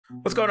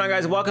What's going on,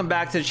 guys? Welcome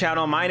back to the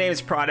channel. My name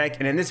is Pr0duct,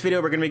 and in this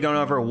video we're going to be going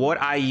over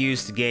what I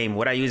use to game,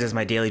 what I use as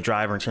my daily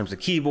driver in terms of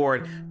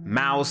keyboard,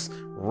 mouse,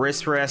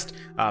 wrist rest,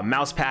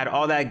 mouse pad,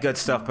 all that good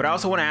stuff. But I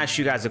also want to ask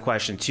you guys a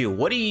question too.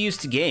 What do you use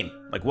to game?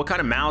 Like, what kind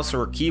of mouse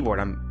or keyboard?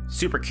 I'm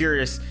super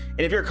curious.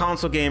 And if you're a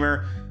console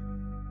gamer,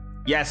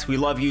 yes, we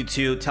love you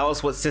too. Tell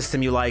us what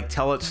system you like.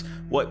 Tell us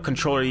what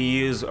controller you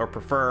use or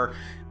prefer.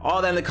 All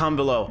that in the comment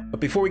below. But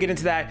before we get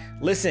into that,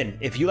 listen,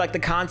 if you like the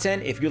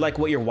content, if you like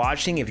what you're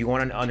watching, if you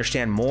want to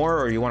understand more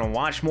or you want to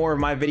watch more of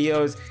my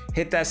videos,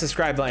 hit that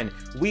subscribe button.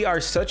 We are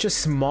such a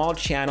small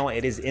channel.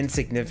 It is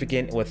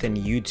insignificant within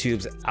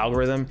YouTube's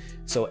algorithm.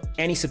 So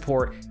any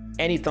support,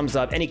 any thumbs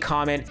up, any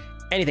comment,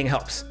 anything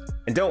helps.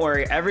 And don't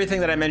worry, everything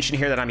that I mentioned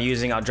here that I'm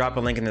using, I'll drop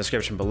a link in the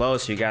description below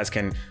so you guys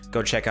can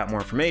go check out more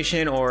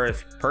information, or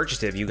if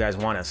purchase it if you guys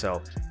want to.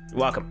 So you're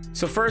welcome.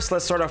 So first,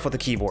 let's start off with the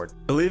keyboard.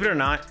 Believe it or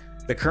not,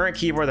 the current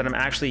keyboard that I'm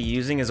actually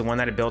using is the one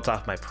that I built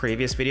off my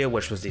previous video,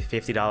 which was the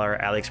 $50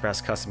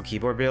 AliExpress custom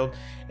keyboard build.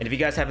 And if you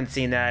guys haven't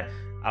seen that,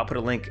 I'll put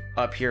a link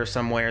up here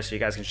somewhere so you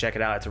guys can check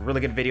it out. It's a really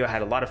good video. I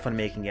had a lot of fun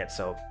making it,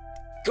 so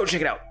go check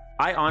it out.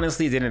 I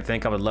honestly didn't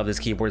think I would love this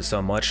keyboard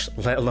so much,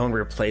 let alone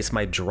replace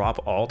my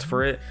drop alt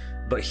for it,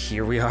 but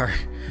here we are.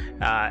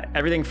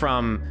 Everything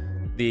from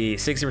the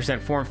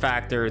 60% form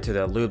factor to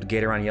the looped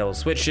gate-around yellow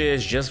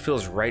switches just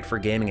feels right for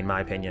gaming, in my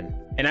opinion.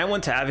 And I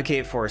want to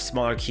advocate for a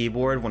smaller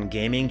keyboard when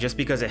gaming just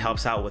because it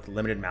helps out with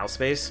limited mouse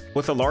space.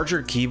 With a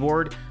larger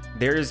keyboard,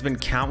 there's been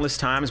countless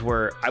times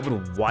where I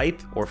would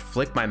wipe or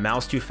flick my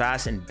mouse too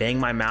fast and bang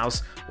my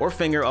mouse or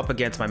finger up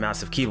against my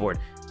massive keyboard.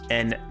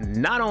 And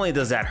not only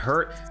does that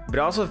hurt, but it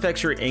also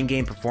affects your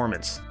in-game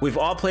performance. We've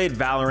all played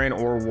Valorant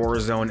or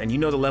Warzone, and you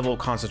know the level of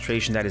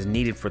concentration that is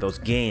needed for those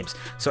games.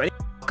 So any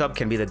up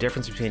can be the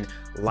difference between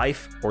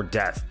life or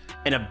death.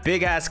 And a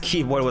big ass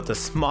keyboard with a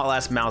small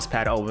ass mouse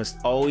pad almost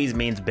always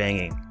means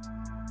banging.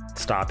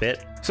 Stop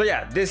it. So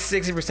yeah, this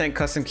 60%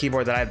 custom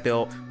keyboard that I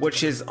built,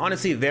 which is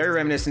honestly very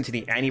reminiscent to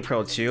the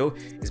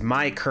Pr0 is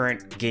my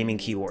current gaming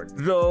keyboard.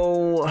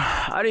 Though,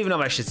 I don't even know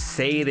if I should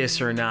say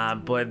this or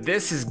not, but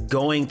this is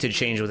going to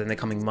change within the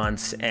coming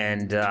months,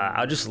 and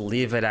I'll just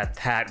leave it at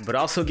that, but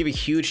also give a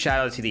huge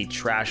shout out to the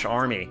Trash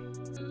Army.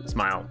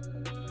 Smile.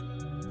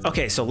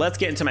 Okay, so let's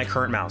get into my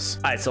current mouse.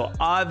 All right, so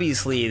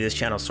obviously this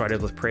channel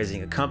started with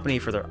praising a company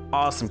for their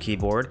awesome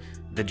keyboard,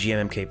 the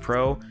GMMK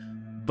Pro,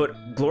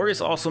 but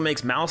Glorious also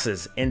makes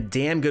mouses, and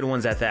damn good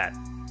ones at that.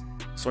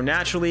 So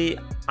naturally,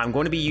 I'm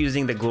going to be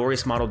using the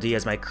Glorious Model D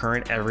as my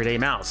current everyday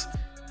mouse.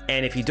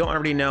 And if you don't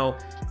already know,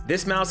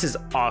 this mouse is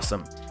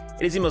awesome.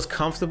 It is the most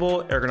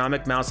comfortable,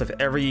 ergonomic mouse I've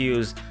ever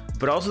used,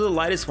 but also the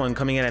lightest one,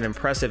 coming in at an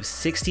impressive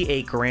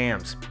 68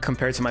 grams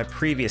compared to my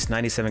previous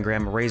 97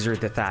 gram Razer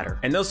the Fatter.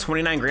 And those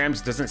 29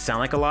 grams doesn't sound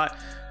like a lot,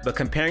 but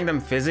comparing them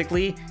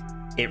physically,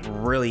 it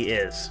really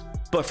is.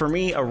 But for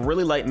me, a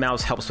really light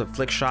mouse helps with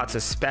flick shots,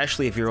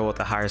 especially if you roll with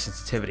a higher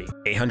sensitivity.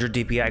 800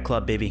 DPI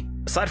club, baby.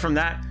 Aside from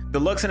that, the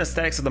looks and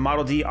aesthetics of the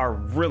Model D are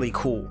really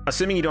cool.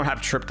 Assuming you don't have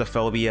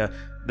tryptophobia,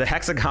 the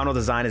hexagonal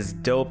design is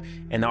dope,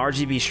 and the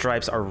RGB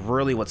stripes are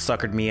really what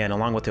suckered me in,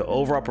 along with the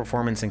overall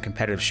performance in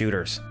competitive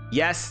shooters.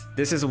 Yes,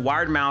 this is a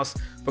wired mouse,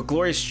 but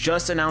Glorious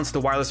just announced the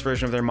wireless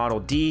version of their Model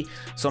D,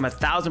 so I'm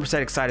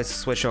 1000% excited to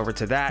switch over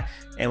to that,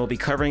 and we'll be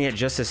covering it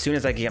just as soon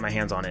as I can get my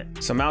hands on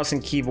it. So mouse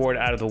and keyboard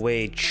out of the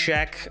way,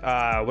 check.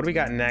 What do we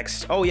got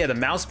next? Oh yeah, the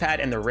mouse pad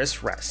and the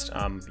wrist rest.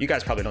 You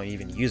guys probably don't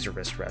even use a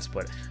wrist rest,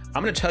 but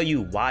I'm gonna tell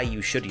you why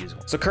you should use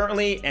one. So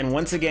currently, and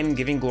once again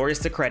giving Glorious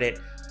the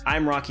credit,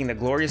 I'm rocking the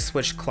Glorious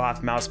Switch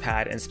cloth mouse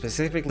pad, and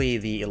specifically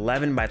the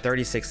 11 by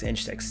 36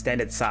 inch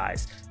extended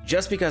size,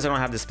 just because I don't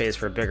have the space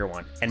for a bigger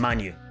one. And mind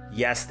you,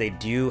 yes, they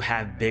do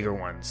have bigger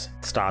ones.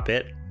 Stop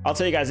it. I'll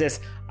tell you guys this,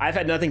 I've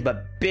had nothing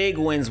but big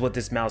wins with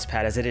this mouse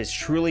pad, as it is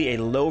truly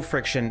a low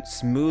friction,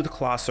 smooth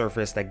cloth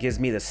surface that gives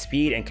me the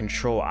speed and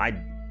control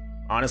I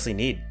honestly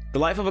need. The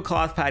life of a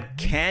cloth pad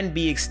can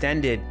be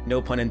extended,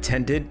 no pun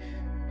intended,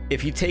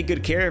 if you take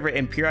good care of it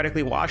and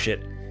periodically wash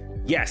it.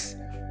 Yes,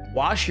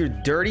 wash your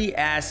dirty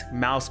ass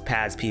mouse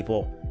pads,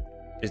 people.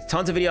 There's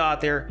tons of video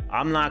out there.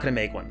 I'm not gonna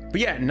make one.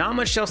 But yeah, not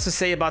much else to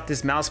say about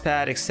this mouse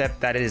pad except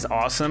that it is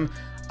awesome.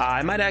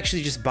 I might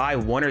actually just buy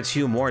one or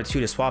two more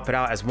to swap it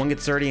out, as one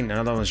gets dirty and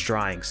another one's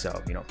drying.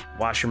 So, you know,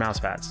 wash your mouse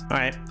pads. All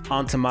right,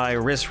 onto my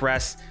wrist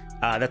rest.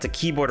 That's a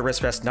keyboard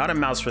wrist rest, not a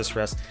mouse wrist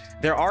rest.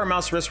 There are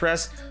mouse wrist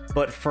rests,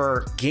 but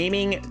for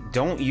gaming,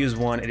 don't use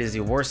one. It is the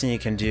worst thing you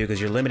can do because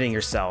you're limiting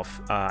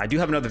yourself. I do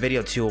have another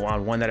video too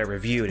on one that I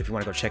reviewed if you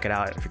want to go check it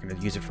out, if you're going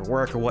to use it for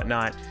work or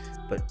whatnot,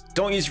 but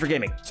don't use it for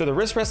gaming. So the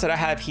wrist rest that I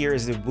have here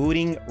is the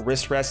Wooting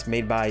wrist rest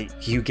made by,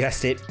 you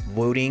guessed it,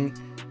 Wooting.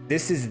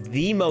 This is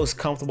the most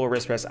comfortable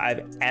wrist rest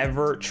I've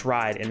ever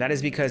tried, and that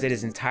is because it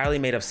is entirely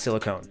made of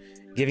silicone,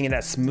 giving it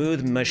that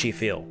smooth, mushy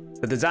feel.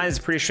 The design is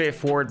pretty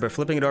straightforward, but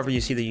flipping it over,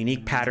 you see the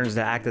unique patterns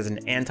that act as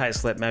an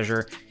anti-slip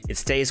measure. It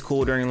stays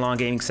cool during long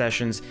gaming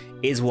sessions,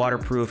 is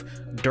waterproof,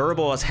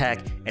 durable as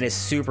heck, and is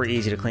super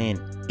easy to clean.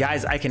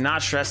 Guys, I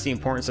cannot stress the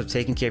importance of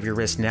taking care of your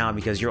wrist now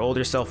because your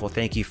older self will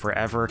thank you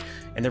forever.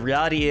 And the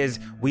reality is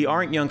we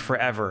aren't young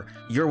forever.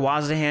 Your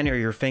WASD hand or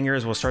your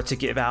fingers will start to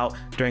give out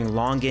during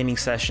long gaming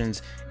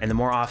sessions and the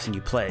more often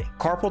you play.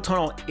 Carpal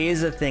tunnel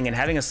is a thing, and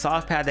having a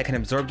soft pad that can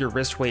absorb your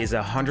wrist weight is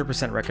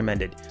 100%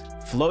 recommended.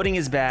 Floating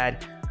is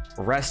bad,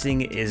 resting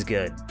is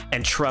good.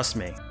 And trust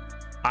me,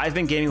 I've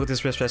been gaming with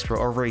this wrist rest for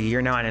over a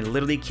year now, and I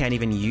literally can't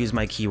even use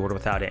my keyboard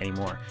without it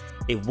anymore.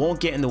 It won't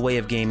get in the way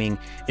of gaming.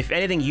 If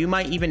anything, you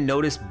might even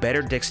notice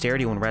better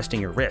dexterity when resting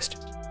your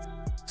wrist.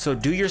 So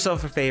do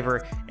yourself a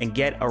favor and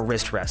get a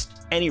wrist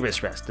rest. Any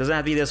wrist rest. Doesn't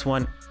have to be this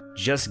one.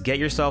 Just get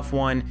yourself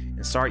one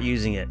and start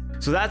using it.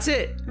 So that's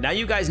it. Now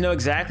you guys know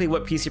exactly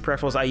what PC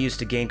peripherals I use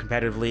to game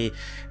competitively.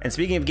 And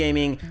speaking of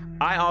gaming,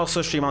 I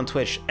also stream on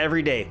Twitch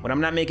every day. When I'm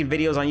not making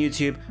videos on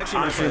YouTube,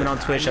 I'm streaming on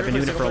Twitch. I've been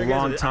doing it for a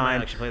long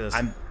time.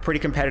 I'm pretty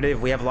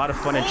competitive. We have a lot of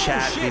fun in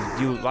chat. We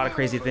do a lot of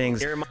crazy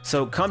things.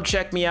 So come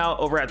check me out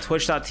over at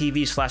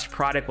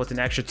twitch.tv/Pr0duct with an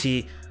extra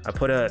T. I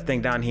put a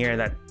thing down here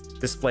that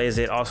displays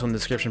it, also in the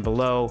description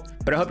below.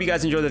 But I hope you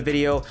guys enjoyed the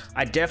video.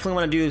 I definitely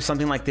want to do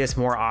something like this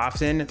more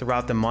often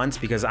throughout the months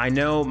because I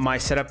know my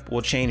setup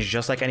will change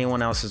just like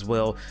anyone else's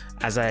will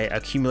as I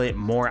accumulate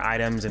more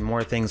items and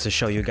more things to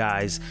show you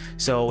guys.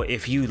 So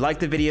if you like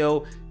the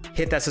video,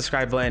 hit that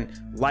subscribe button,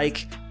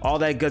 like, all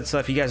that good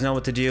stuff. You guys know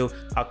what to do.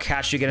 I'll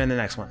catch you again in the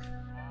next one.